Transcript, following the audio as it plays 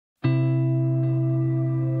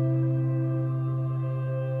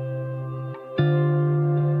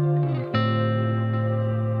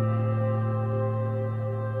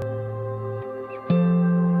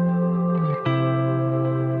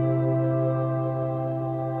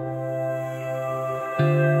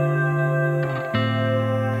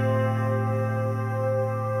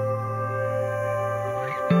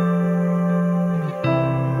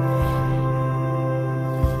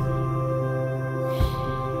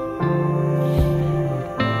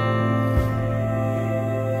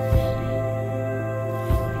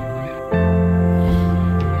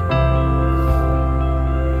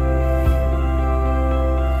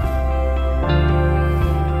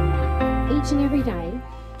Every day,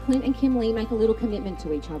 Clint and Kimberly make a little commitment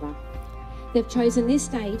to each other. They've chosen this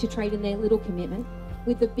day to trade in their little commitment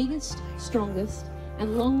with the biggest, strongest,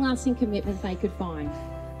 and long-lasting commitment they could find,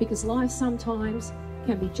 because life sometimes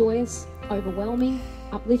can be joyous, overwhelming,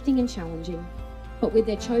 uplifting and challenging, but with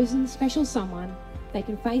their chosen special someone, they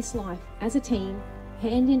can face life as a team,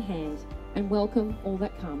 hand in hand, and welcome all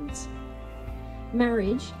that comes.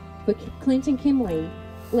 Marriage, for Clint and Kimberly,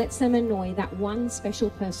 lets them annoy that one special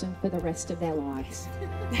person for the rest of their lives.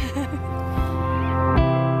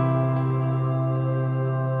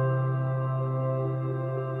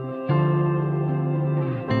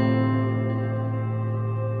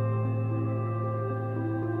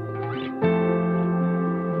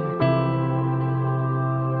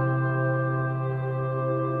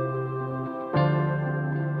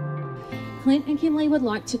 Clint and Kimberly would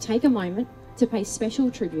like to take a moment to pay special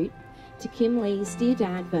tribute to Kimberly's dear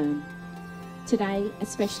dad, Vern. Today,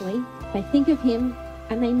 especially, they think of him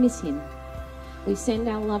and they miss him. We send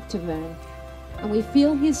our love to Vern, and we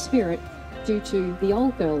feel his spirit due to the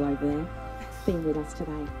old girl over there being with us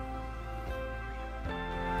today.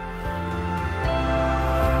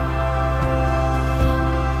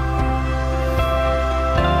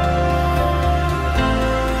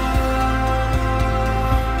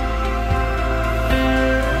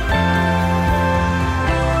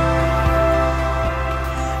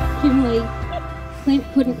 Clint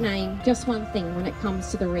couldn't name just one thing when it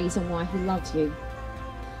comes to the reason why he loves you.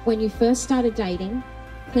 When you first started dating,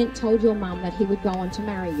 Clint told your mum that he would go on to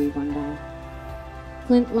marry you one day.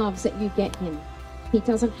 Clint loves that you get him. He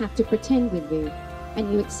doesn't have to pretend with you,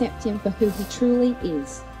 and you accept him for who he truly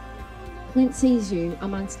is. Clint sees you,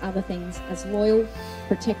 amongst other things, as loyal,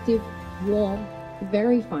 protective, warm,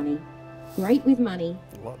 very funny, great with money,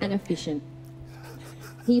 and efficient.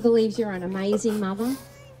 He believes you're an amazing mother,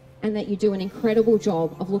 and that you do an incredible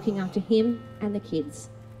job of looking after him and the kids.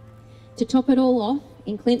 To top it all off,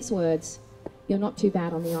 in Clint's words, you're not too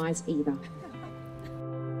bad on the eyes either.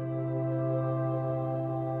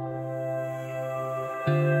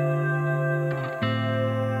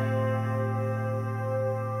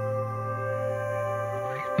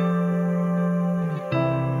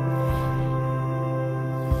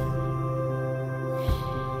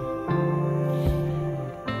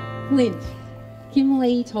 Clint,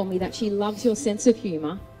 Kimberly told me that she loves your sense of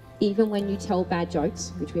humour, even when you tell bad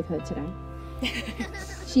jokes, which we've heard today.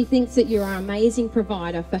 She thinks that you're an amazing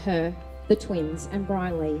provider for her, the twins, and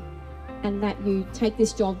Briley, and that you take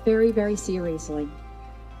this job very, very seriously.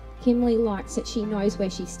 Kimberly likes that she knows where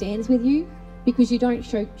she stands with you because you don't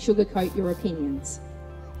sugarcoat your opinions.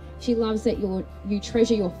 She loves that you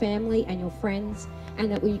treasure your family and your friends,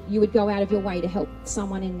 and that you would go out of your way to help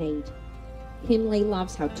someone in need. Kimberly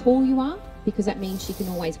loves how tall you are, because that means she can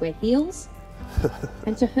always wear heels.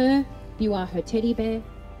 And to her, you are her teddy bear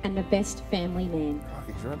and the best family man.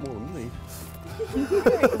 He's right more than me.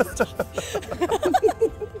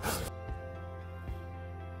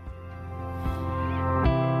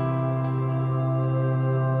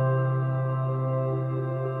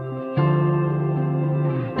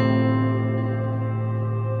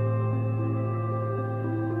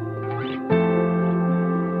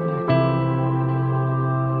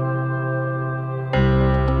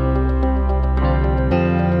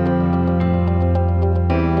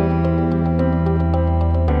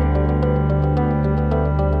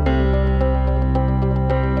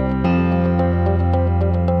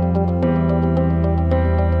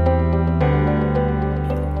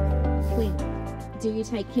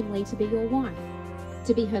 Take Kimberly to be your wife,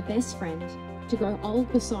 to be her best friend, to grow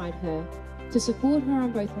old beside her, to support her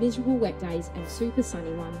on both miserable wet days and super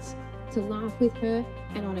sunny ones, to laugh with her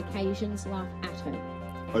and on occasions laugh at her.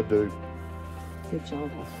 I do. Good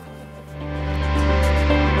job.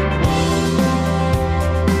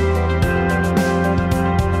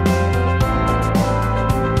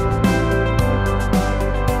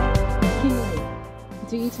 Kimberly,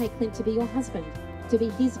 do you take Clint to be your husband, to be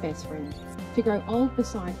his best friend, to grow old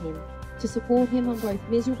beside him, to support him on both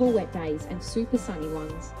miserable wet days and super sunny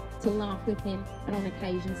ones, to laugh with him and on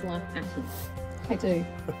occasions laugh at him? I do.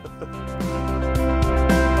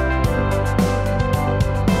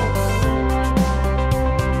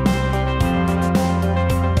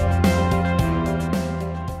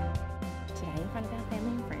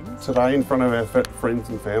 today in front of our friends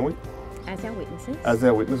and family. As our witnesses. As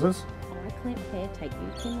our witnesses. I, Clint Hare, take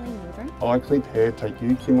you, Kimberly Mildren. I, Clint Hare, take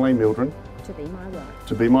you, Kimberly Mildren. To be my wife.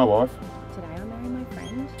 To be my wife. Today I marry my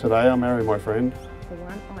friend. Today I marry my friend. The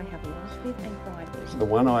one I have laughed with and cried with. The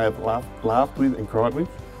one I have laughed with and cried with.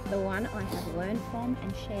 The one I have learned from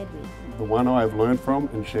and shared with. The one I have learned from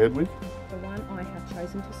and shared with. The one I have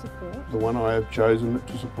chosen to support. The one I have chosen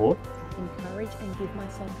to support. Encourage and give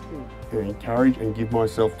myself to. And encourage and give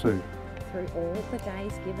myself to. Through all the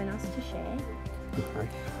days given us to share.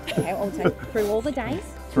 Okay. Also, through all the days.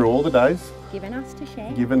 Through all the days. Given us to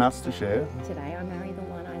share. Given us to share. Today I marry the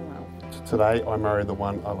one I love. Today I marry the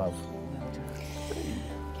one I love.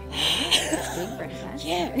 Big breath, huh?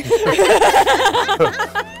 Yeah.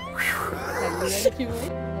 Are you ready, Kimberly?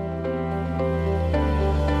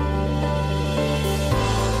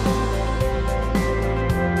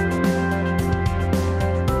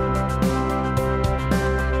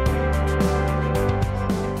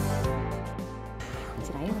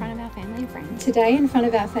 Today in front of our family and friends. Today in front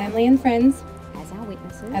of our family and friends. As our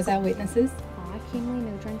witnesses. As our witnesses. I, Kimberly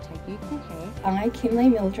Mildren, take you, Clint Hare. I, Kimberly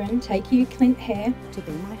Mildren, take you, Clint Hare. To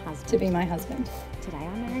be my husband. To be my husband. Today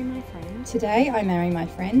I marry my friend. Today I marry my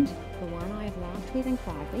friend. The one I have laughed with and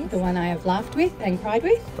cried with. The one I have laughed with and cried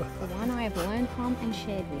with. The one I have learned from and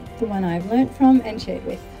shared with. The one I have learnt from and shared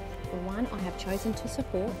with. The one I have chosen to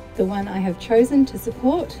support. The one I have chosen to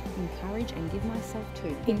support. Encourage and give myself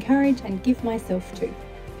to. Encourage and give myself to.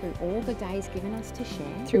 Through all the days given us to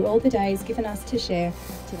share. Through all the days given us to share.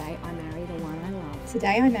 Today I marry the one I love.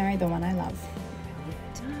 Today I marry the one I love.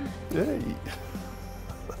 Yay.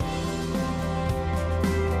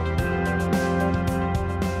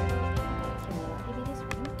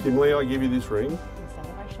 Kimberly, I give you this ring. In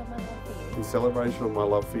celebration of my love for you. In celebration of my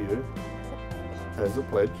love for you. As a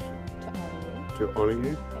pledge. To honour you. To honour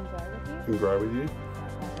you. And grow with you. And grow with you.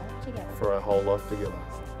 For our whole life together. For our whole life together.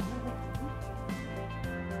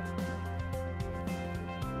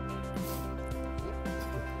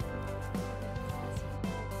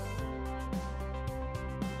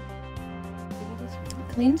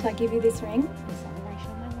 Clint, I give you this ring. In celebration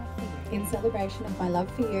of my love for you. In celebration of my love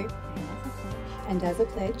for you. And as a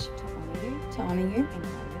pledge. To honour you.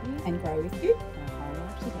 And grow with you.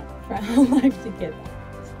 For our whole life together.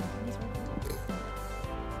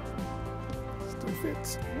 Still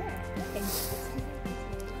fits.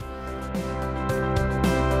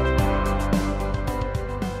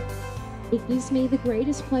 It gives me the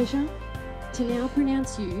greatest pleasure to now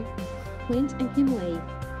pronounce you, Clint and Kimberly,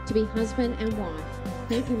 to be husband and wife.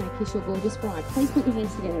 Clint, you may kiss your gorgeous bride. Please put your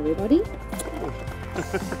hands together, everybody.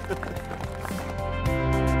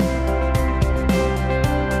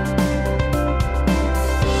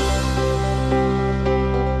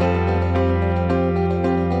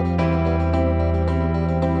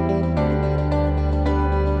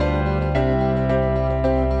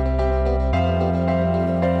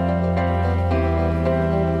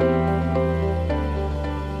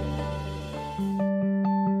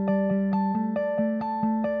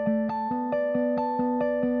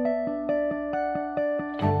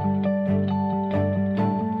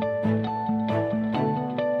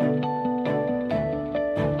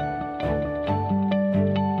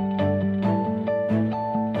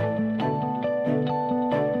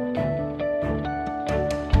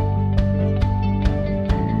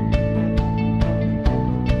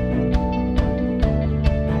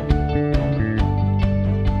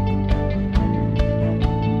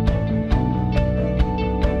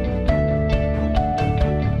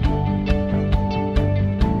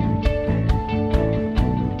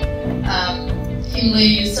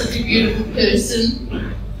 Kimberly is such a beautiful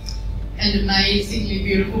person and amazingly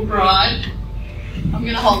beautiful bride. I'm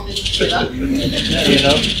going to hold this together. I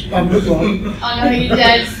know your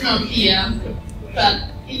dad's not here,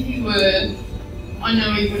 but if he were, I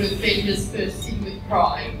know he would have been just bursting with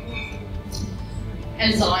pride,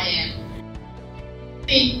 as I am.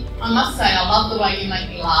 I must say, I love the way you make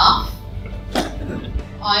me laugh.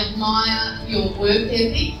 I admire your work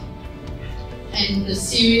ethic and the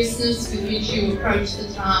seriousness with which you approach the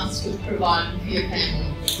task of providing for your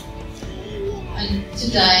family. And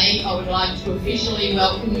today I would like to officially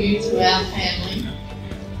welcome you to our family,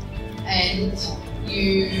 and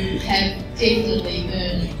you have definitely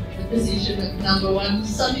earned the position of #1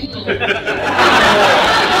 son-in-law.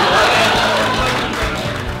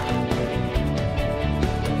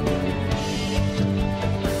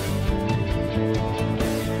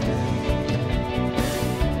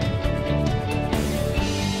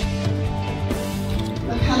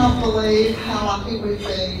 I cannot believe how lucky we've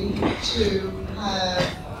been to have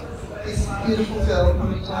this beautiful girl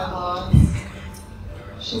come into our lives.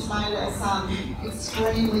 She's made our son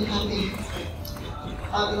extremely happy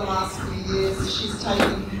over the last few years. She's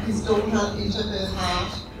taken his daughter into her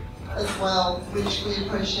heart as well, which we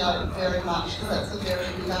appreciate very much, because that's a very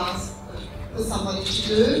big ask for somebody to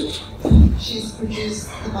do. She's produced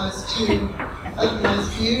two of the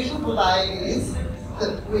most beautiful babies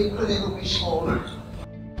that we could ever wish for.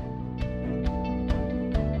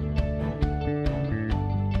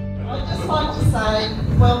 I'd just like to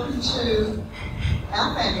say welcome to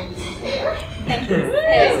our family. This is here. And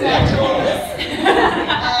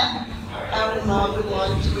Aaron and I would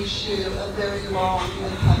like to wish you a very long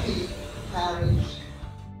and happy marriage.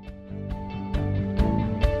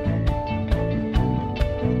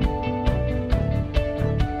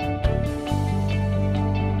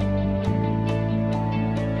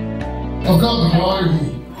 I've got the diary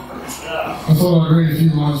here. I thought I'd read a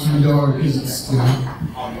few lines from the diary because it's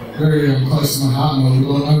very close to my heart, and I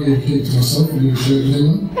would only have keep to myself and never share it with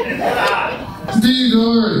anyone. Dear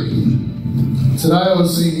diary, today I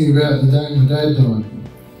was thinking about the day my dad died,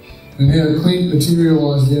 and how Clint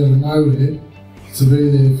materialised out of nowhere to be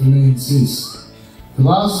there for me and Sis. The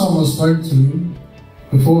last time I spoke to him,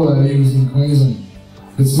 before that he was in Queensland.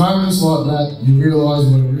 It's moments like that you realise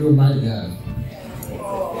what a real mate you have.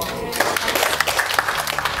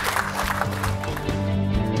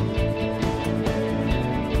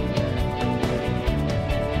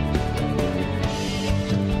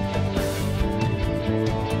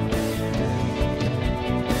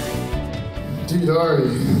 Dear Diary,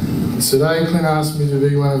 today Clint asked me to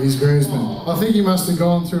be one of his groomsmen. I think he must have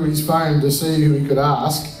gone through his phone to see who he could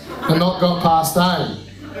ask and not got past A,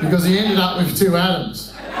 because he ended up with 2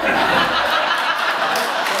 Adams.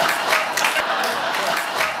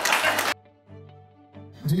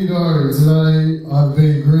 Dear Diary, today I've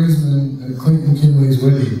been groomsman at Clint and Kimberly's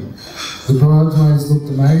wedding. The bridesmaids looked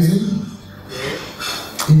amazing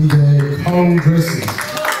in their cold dresses.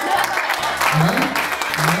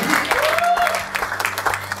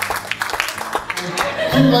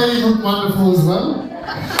 Kimberly looked wonderful as well.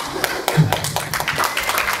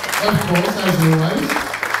 Of course, as always.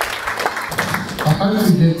 I hope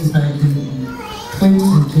to get to thank Clint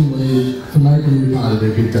and Kimberly for making me part of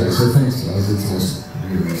their big day. So thanks guys, it's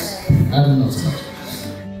awesome. Adam, not so much.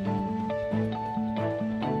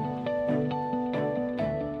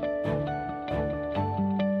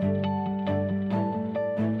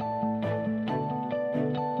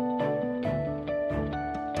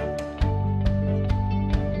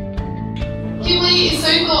 Kimberly is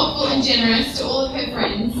so thoughtful and generous to all of her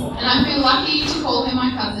friends, and I feel lucky to call her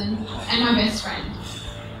my cousin and my best friend.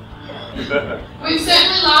 We've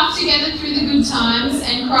certainly laughed together through the good times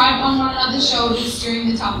and cried on one another's shoulders during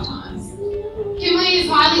the tough times. Kimberly is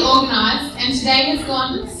highly organised, and today has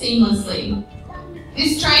gone seamlessly.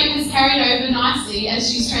 This trait has carried over nicely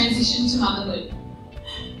as she's transitioned to motherhood.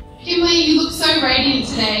 Kimberly, you look so radiant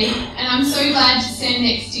today, and I'm so glad to stand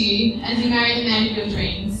next to you as you marry the man of your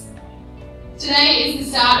dreams. Today is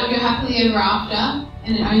the start of your happily ever after,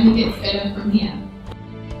 and it only gets better from here.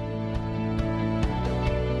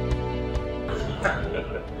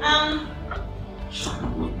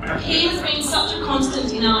 He has been such a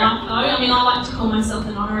constant in our life though. I mean, I like to call myself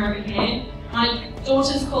an honorary heir. My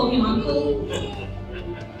daughters call him uncle.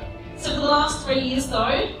 So for the last 3 years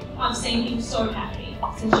though, I've seen him so happy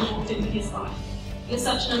since you walked into his life. You're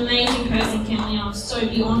such an amazing person, Kimberly, and I'm so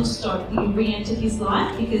beyond stoked that you re-entered his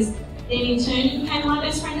life, because then in turn you became my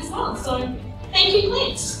best friend as well. So thank you,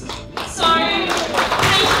 Clint. So thank you,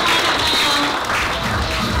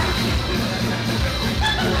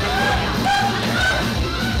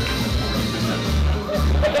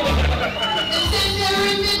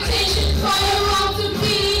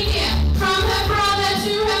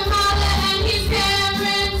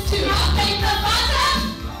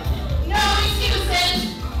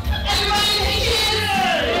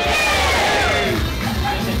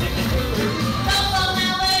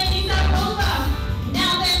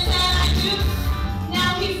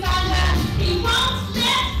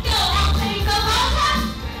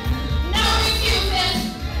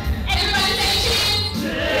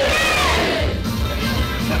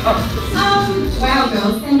 Wow,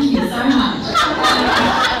 girls, thank you so much.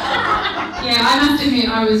 Yeah, I must admit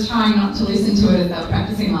I was trying not to listen to it as they were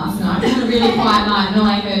practicing last night. It was a really quiet night, and all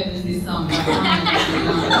I heard was this song.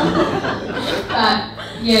 But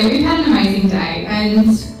yeah, we've had an amazing day, and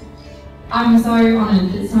I'm so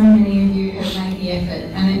honoured that so many of you have made the effort,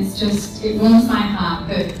 and it's just, it warms my heart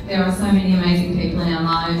that there are so many amazing people in our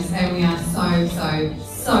lives, and we are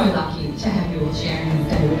so lucky to have you all sharing this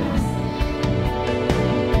day with us.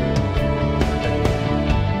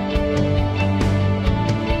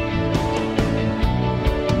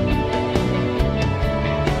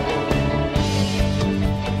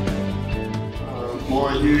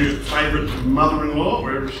 mother-in-law,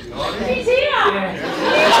 wherever she's hiding. She's here! Yeah.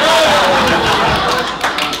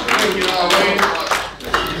 You know what I mean?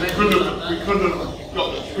 We couldn't have got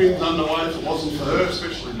the twins underway if it wasn't for her,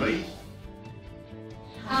 especially me.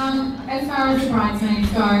 As far as the bridesmaids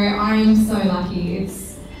go, I'm so lucky.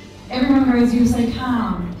 Everyone goes, you're so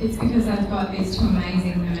calm. It's because I've got these two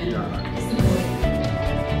amazing women supporting.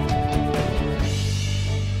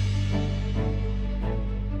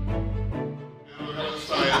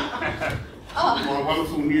 My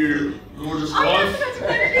wonderful new gorgeous wife. As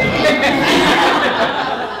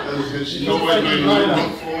I said, she's always been a little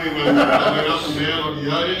bit for me when I've been up and down like the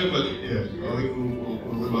yo-yo, but yeah, I think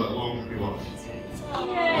we'll live a long